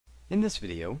In this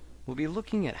video, we'll be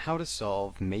looking at how to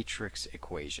solve matrix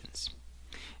equations.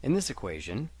 In this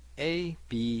equation, A,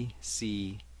 B,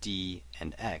 C, D,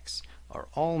 and X are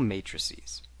all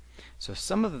matrices. So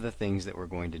some of the things that we're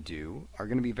going to do are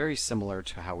going to be very similar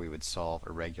to how we would solve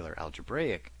a regular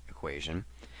algebraic equation,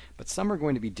 but some are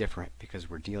going to be different because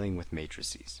we're dealing with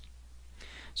matrices.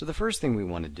 So the first thing we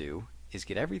want to do is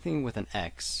get everything with an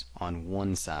x on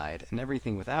one side and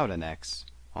everything without an x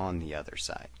on the other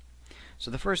side. So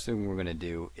the first thing we're going to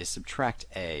do is subtract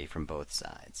a from both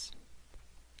sides.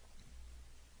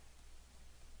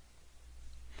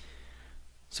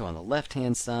 So on the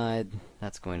left-hand side,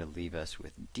 that's going to leave us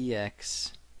with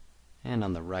dx, and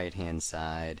on the right-hand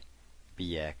side,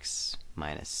 bx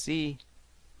minus c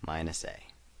minus a.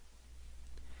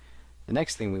 The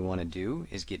next thing we want to do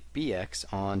is get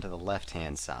bx onto the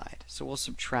left-hand side. So we'll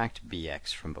subtract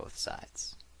bx from both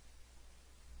sides.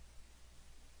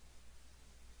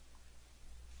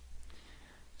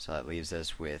 So that leaves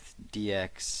us with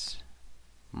dx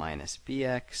minus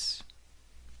bx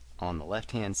on the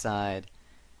left-hand side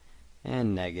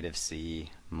and negative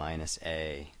c minus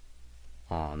a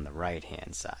on the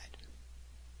right-hand side.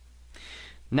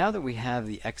 Now that we have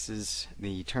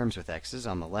the terms with x's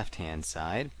on the left-hand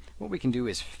side, what we can do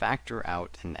is factor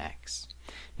out an x.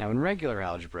 Now in regular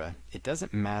algebra, it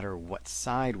doesn't matter what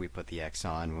side we put the x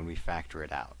on when we factor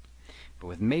it out. But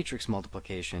with matrix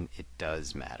multiplication, it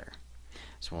does matter.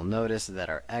 So we'll notice that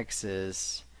our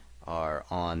x's are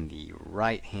on the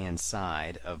right-hand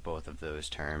side of both of those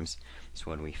terms. So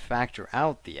when we factor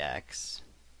out the x,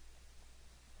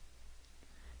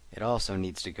 it also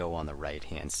needs to go on the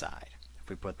right-hand side. If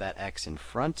we put that x in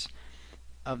front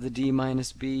of the d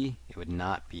minus b, it would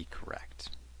not be correct.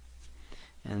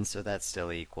 And so that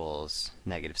still equals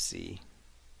negative c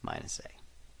minus a.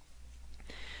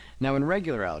 Now in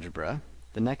regular algebra,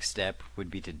 the next step would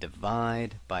be to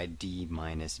divide by d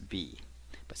minus b.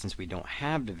 But since we don't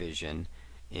have division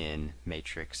in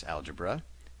matrix algebra,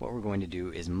 what we're going to do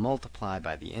is multiply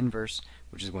by the inverse,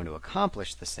 which is going to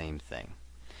accomplish the same thing.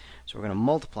 So we're going to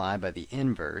multiply by the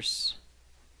inverse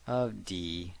of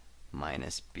d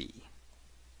minus b.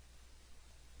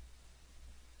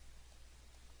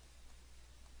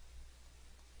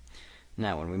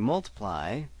 Now when we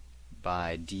multiply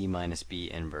by d minus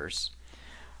b inverse,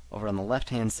 over on the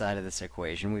left-hand side of this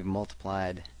equation, we've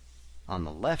multiplied on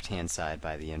the left-hand side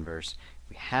by the inverse.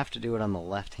 We have to do it on the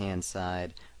left-hand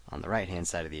side, on the right-hand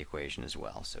side of the equation as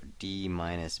well. So d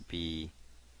minus b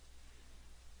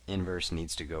inverse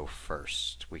needs to go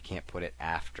first. We can't put it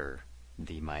after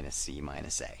d minus c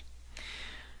minus a.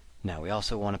 Now we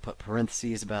also want to put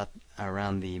parentheses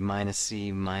around the minus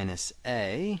c minus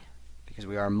a because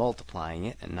we are multiplying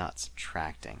it and not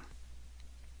subtracting.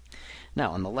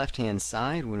 Now on the left-hand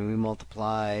side, when we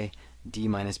multiply d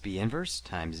minus b inverse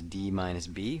times d minus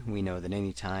b, we know that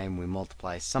any time we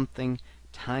multiply something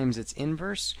times its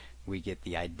inverse, we get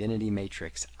the identity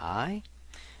matrix I,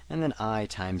 and then I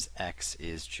times x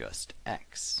is just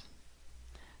x.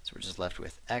 So we're just left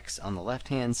with x on the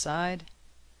left-hand side,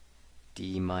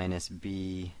 d minus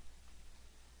b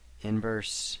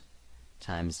inverse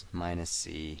times minus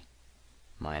c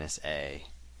minus a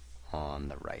on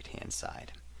the right-hand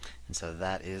side. And so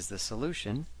that is the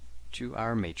solution to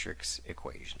our matrix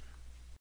equation.